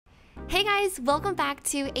Hey guys, welcome back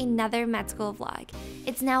to another med school vlog.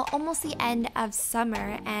 It's now almost the end of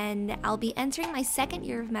summer and I'll be entering my second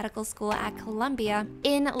year of medical school at Columbia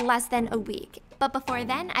in less than a week. But before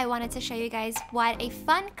then, I wanted to show you guys what a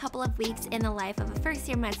fun couple of weeks in the life of a first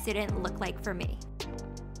year med student look like for me.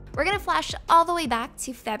 We're gonna flash all the way back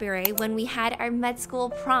to February when we had our med school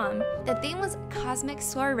prom. The theme was Cosmic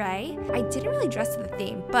Soiree. I didn't really dress to the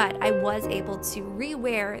theme, but I was able to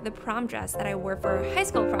re-wear the prom dress that I wore for high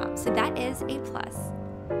school prom, so that is a plus.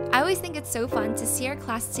 I always think it's so fun to see our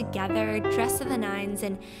class together, dressed to the nines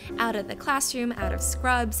and out of the classroom, out of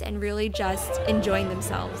scrubs, and really just enjoying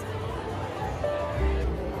themselves.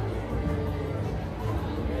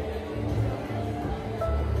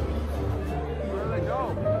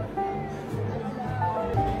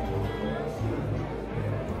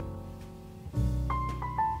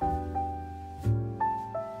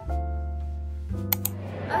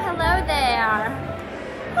 Hello there!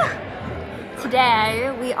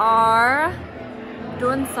 Today we are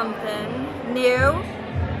doing something new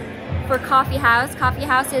for coffeehouse.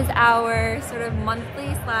 Coffeehouse is our sort of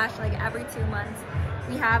monthly slash like every 2 months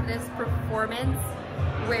we have this performance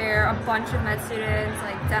where a bunch of med students,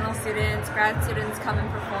 like dental students, grad students come and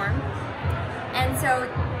perform. And so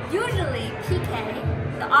usually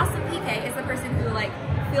PK, the awesome PK, is the person who like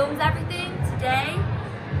films everything. Today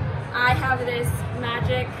I have this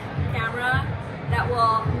magic camera that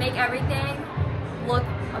will make everything look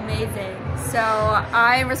amazing. So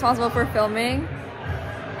I'm responsible for filming,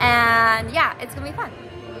 and yeah, it's gonna be fun.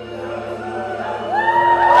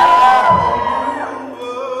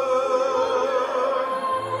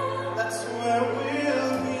 That's where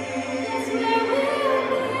we'll be.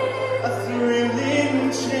 A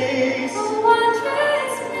thrilling chase. A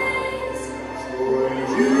wondrous place for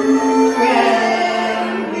you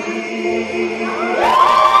and me.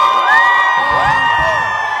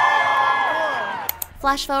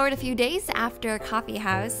 Flash forward a few days after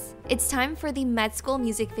coffeehouse, it's time for the med school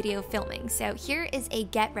music video filming, so here is a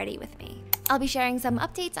get ready with me. I'll be sharing some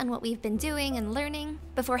updates on what we've been doing and learning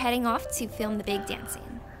before heading off to film the big dance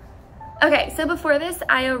scene. Okay, so before this,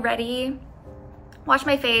 I already washed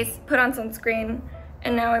my face, put on sunscreen,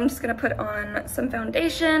 and now I'm just gonna put on some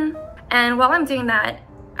foundation. And while I'm doing that,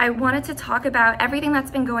 I wanted to talk about everything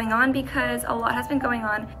that's been going on because a lot has been going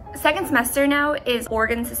on. Second semester now is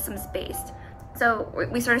organ systems based. So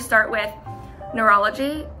we sort of start with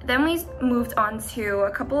neurology, then we moved on to a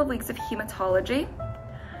couple of weeks of hematology,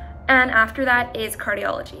 and after that is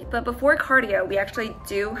cardiology. But before cardio, we actually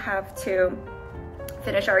do have to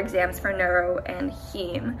finish our exams for neuro and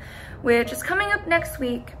heme, which is coming up next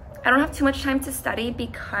week. I don't have too much time to study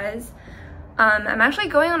because I'm actually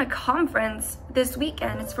going on a conference this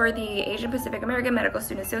weekend. It's for the Asian Pacific American Medical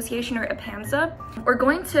Student Association, or APAMSA. We're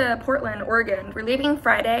going to Portland, Oregon. We're leaving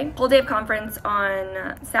Friday, whole day of conference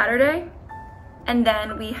on Saturday, and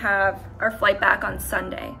then we have our flight back on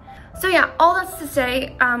Sunday. So yeah, all that's to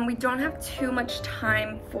say, we don't have too much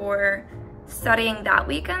time for studying that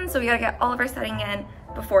weekend, so we gotta get all of our studying in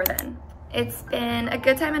before then. It's been a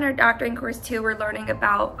good time in our doctoring course too. We're learning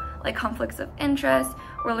about like conflicts of interest.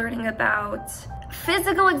 We're learning about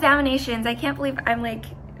physical examinations. I can't believe I'm like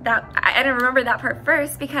that. I didn't remember that part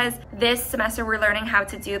first because this semester we're learning how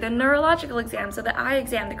to do the neurological exam, so the eye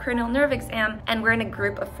exam, the cranial nerve exam, and we're in a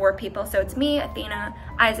group of 4 people. So it's me, Athena,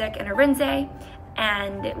 Isaac, and Arinze.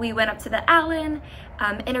 And we went up to the Allen,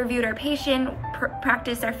 interviewed our patient,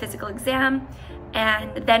 practiced our physical exam,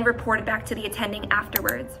 and then reported back to the attending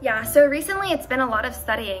afterwards. Yeah, so recently it's been a lot of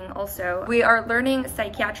studying also. We are learning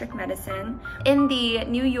psychiatric medicine in the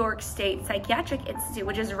New York State Psychiatric Institute,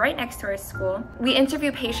 which is right next to our school. We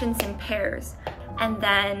interview patients in pairs, and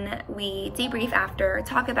then we debrief after,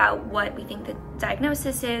 talk about what we think the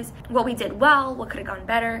diagnosis is, what we did well, what could have gone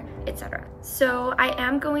better, etc. So I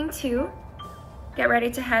am going to get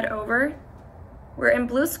ready to head over. We're in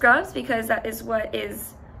blue scrubs because that is what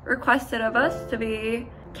is requested of us, to be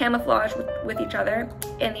camouflaged with each other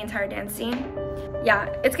in the entire dance scene. Yeah,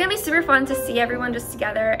 it's gonna be super fun to see everyone just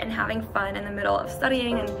together and having fun in the middle of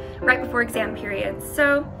studying and right before exam periods.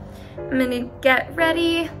 So I'm gonna get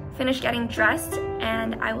ready, finish getting dressed,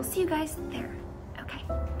 and I will see you guys there. Okay,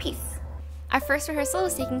 peace. Our first rehearsal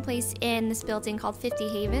is taking place in this building called 50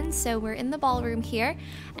 Haven, so we're in the ballroom here,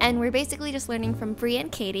 and we're basically just learning from Bree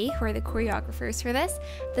and Katie, who are the choreographers for this,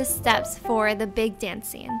 the steps for the big dance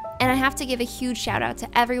scene. And I have to give a huge shout out to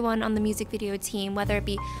everyone on the music video team, whether it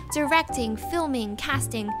be directing, filming,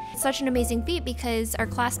 casting. It's such an amazing feat because our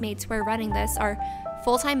classmates who are running this are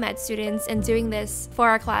full-time med students and doing this for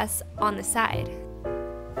our class on the side.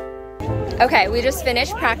 Okay, we just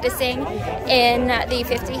finished practicing in the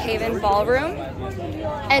 50 Haven ballroom,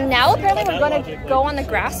 And now apparently we're gonna go on the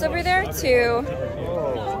grass over there to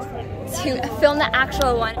film the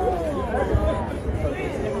actual one.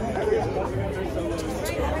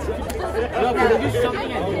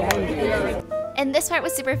 And this part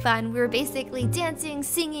was super fun. We were basically dancing,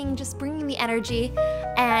 singing, just bringing the energy,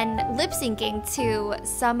 and lip syncing to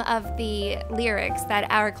some of the lyrics that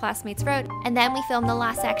our classmates wrote. And then we filmed the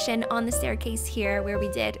last section on the staircase here where we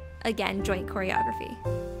did, again, joint choreography.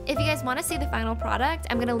 If you guys want to see the final product,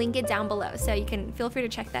 I'm gonna link it down below, so you can feel free to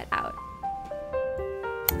check that out.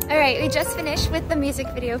 Alright, we just finished with the music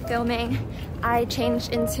video filming. I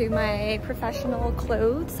changed into my professional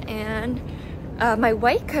clothes and my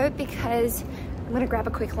white coat because I'm gonna grab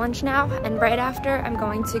a quick lunch now, and right after I'm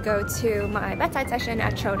going to go to my bedside session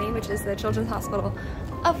at 𝐏𝐂𝐈𝐒, which is the Children's Hospital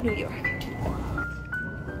of New York.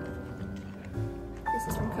 This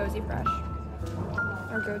is from Cozy Fresh,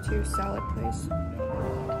 our go-to salad place.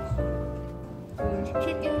 There's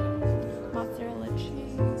chicken, mozzarella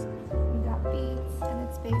cheese, we got beets, and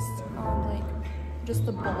it's based on like, just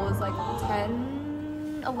the bowl is like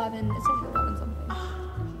 10, 11, it's like 11 something.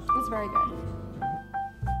 It's very good.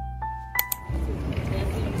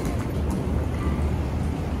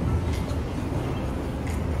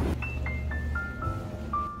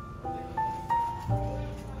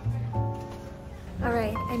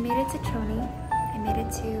 Alright, I made it to 𝐏𝐂𝐈𝐒. I made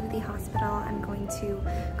it to the hospital. I'm going to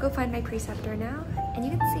go find my preceptor now. And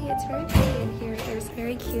you can see it's very pretty in here. There's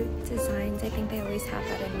very cute designs. I think they always have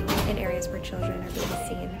that in areas where children are being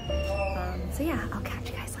seen. So yeah, I'll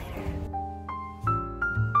catch you guys later.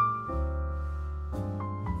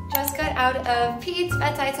 Just got out of Pete's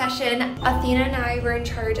bedside session. Athena and I were in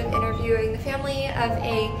charge of interviewing the family of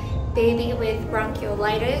a baby with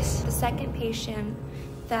bronchiolitis. The second patient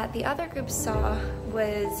that the other group saw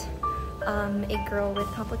was a girl with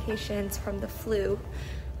complications from the flu.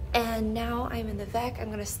 And now I'm in the VEC.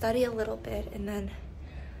 I'm gonna study a little bit and then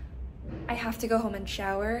I have to go home and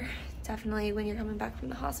shower, definitely when you're coming back from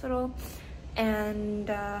the hospital. And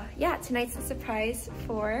yeah, tonight's the surprise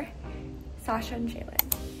for Sasha and Jalen.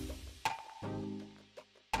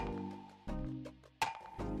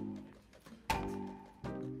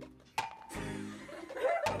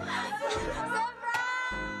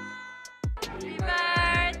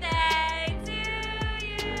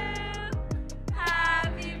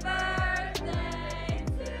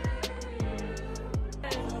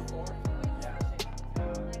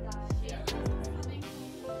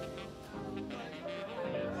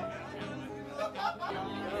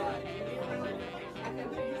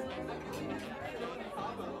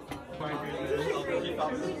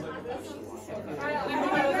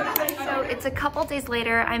 So it's a couple days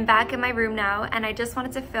later, I'm back in my room now, and I just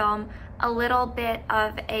wanted to film a little bit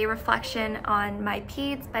of a reflection on my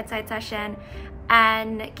peds bedside session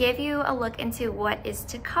and give you a look into what is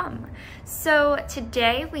to come. So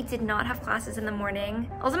today we did not have classes in the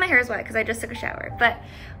morning. Also my hair is wet because I just took a shower, but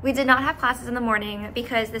we did not have classes in the morning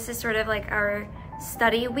because this is sort of like our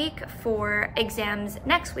study week for exams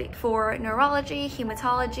next week for neurology,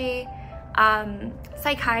 hematology,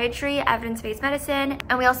 psychiatry, evidence-based medicine,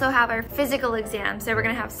 and we also have our physical exam. So we're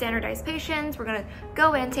gonna have standardized patients, we're gonna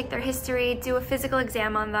go in, take their history, do a physical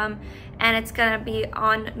exam on them, and it's gonna be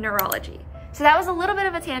on neurology. So that was a little bit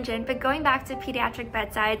of a tangent, but going back to pediatric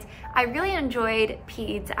bedsides, I really enjoyed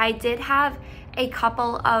peds. I did have a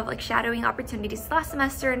couple of like shadowing opportunities last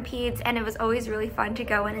semester in peds, and it was always really fun to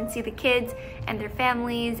go in and see the kids and their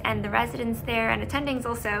families and the residents there and attendings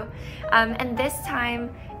also. And this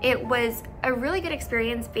time it was a really good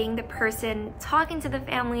experience being the person talking to the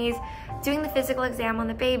families, doing the physical exam on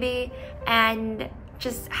the baby, and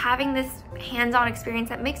just having this hands-on experience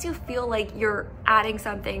that makes you feel like you're adding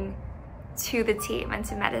something to the team and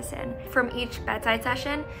to medicine. From each bedside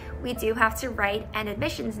session, we do have to write an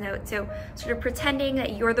admissions note. So sort of pretending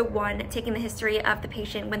that you're the one taking the history of the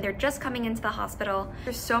patient when they're just coming into the hospital.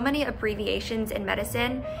 There's so many abbreviations in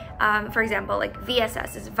medicine. For example, like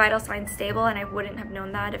VSS is vital signs stable, and I wouldn't have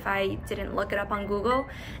known that if I didn't look it up on Google.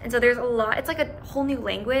 And so there's a lot, it's like a whole new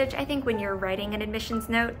language, I think, when you're writing an admissions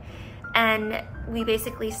note. And we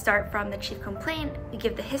basically start from the chief complaint. We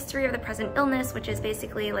give the history of the present illness, which is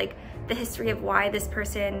basically like the history of why this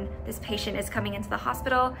patient is coming into the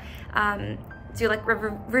hospital. Do like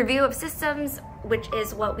review of systems, which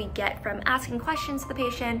is what we get from asking questions to the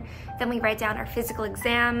patient. Then we write down our physical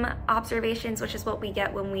exam observations, which is what we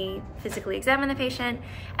get when we physically examine the patient.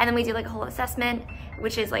 And then we do like a whole assessment,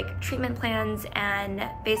 which is like treatment plans and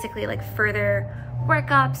basically like further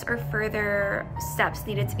workups or further steps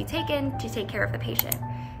needed to be taken to take care of the patient.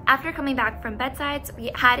 After coming back from bedsides,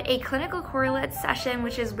 we had a clinical correlate session,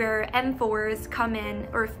 which is where M4s come in,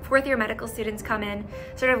 or fourth year medical students come in,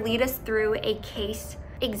 sort of lead us through a case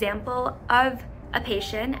example of a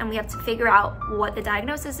patient, and we have to figure out what the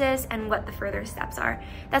diagnosis is and what the further steps are.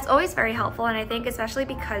 That's always very helpful, and I think especially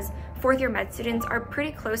because fourth year med students are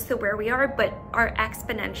pretty close to where we are, but are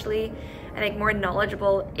exponentially, I think, more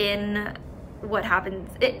knowledgeable in what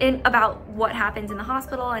happens about what happens in the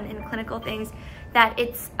hospital and in clinical things, that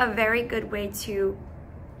it's a very good way to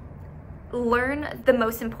learn the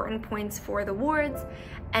most important points for the wards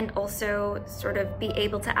and also sort of be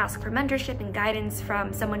able to ask for mentorship and guidance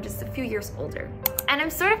from someone just a few years older. And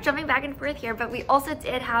I'm sort of jumping back and forth here, but we also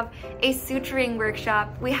did have a suturing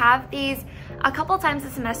workshop. We have these a couple times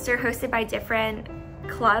a semester hosted by different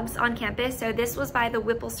clubs on campus. So this was by the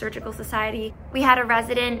Whipple Surgical Society. We had a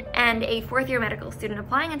resident and a fourth year medical student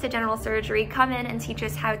applying into general surgery come in and teach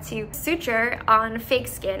us how to suture on fake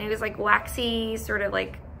skin. It was like waxy, sort of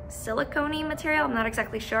like silicone-y material, I'm not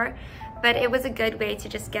exactly sure, but it was a good way to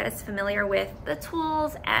just get us familiar with the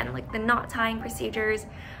tools and like the knot tying procedures.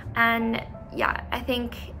 And yeah, I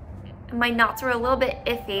think my knots were a little bit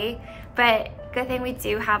iffy, but good thing we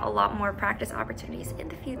do have a lot more practice opportunities in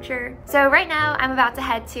the future. So right now I'm about to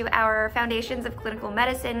head to our Foundations of Clinical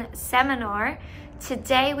Medicine seminar.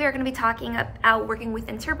 Today we are going to be talking about working with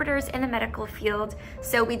interpreters in the medical field.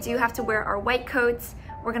 So we do have to wear our white coats.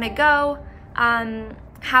 We're going to go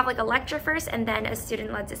have like a lecture first and then a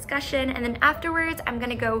student-led discussion, and then afterwards I'm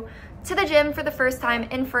gonna go to the gym for the first time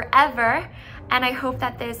in forever, and I hope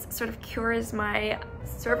that this sort of cures my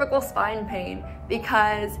cervical spine pain,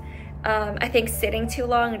 because I think sitting too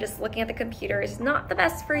long and just looking at the computer is not the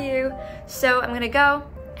best for you. So I'm gonna go,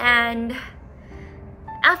 and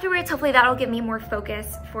afterwards hopefully that'll give me more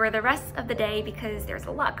focus for the rest of the day, because there's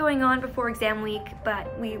a lot going on before exam week,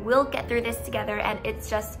 but we will get through this together, and it's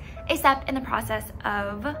just a step in the process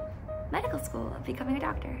of medical school, of becoming a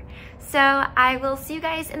doctor. So I will see you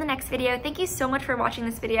guys in the next video. Thank you so much for watching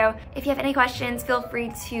this video. If you have any questions, feel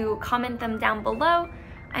free to comment them down below.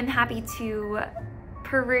 I'm happy to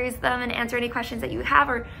peruse them and answer any questions that you have,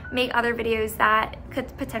 or make other videos that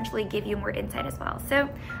could potentially give you more insight as well. So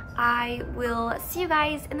I will see you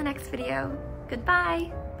guys in the next video.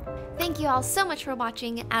 Goodbye. Thank you all so much for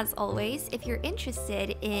watching. As always, if you're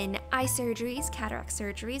interested in eye surgeries, cataract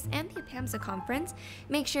surgeries, and the 𝐏𝐿𝐴MSA conference,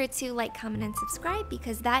 make sure to like, comment, and subscribe,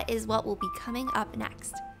 because that is what will be coming up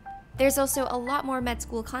next. There's also a lot more med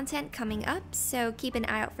school content coming up, so keep an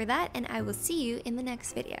eye out for that, and I will see you in the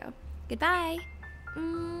next video. Goodbye.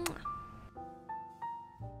 Mwah.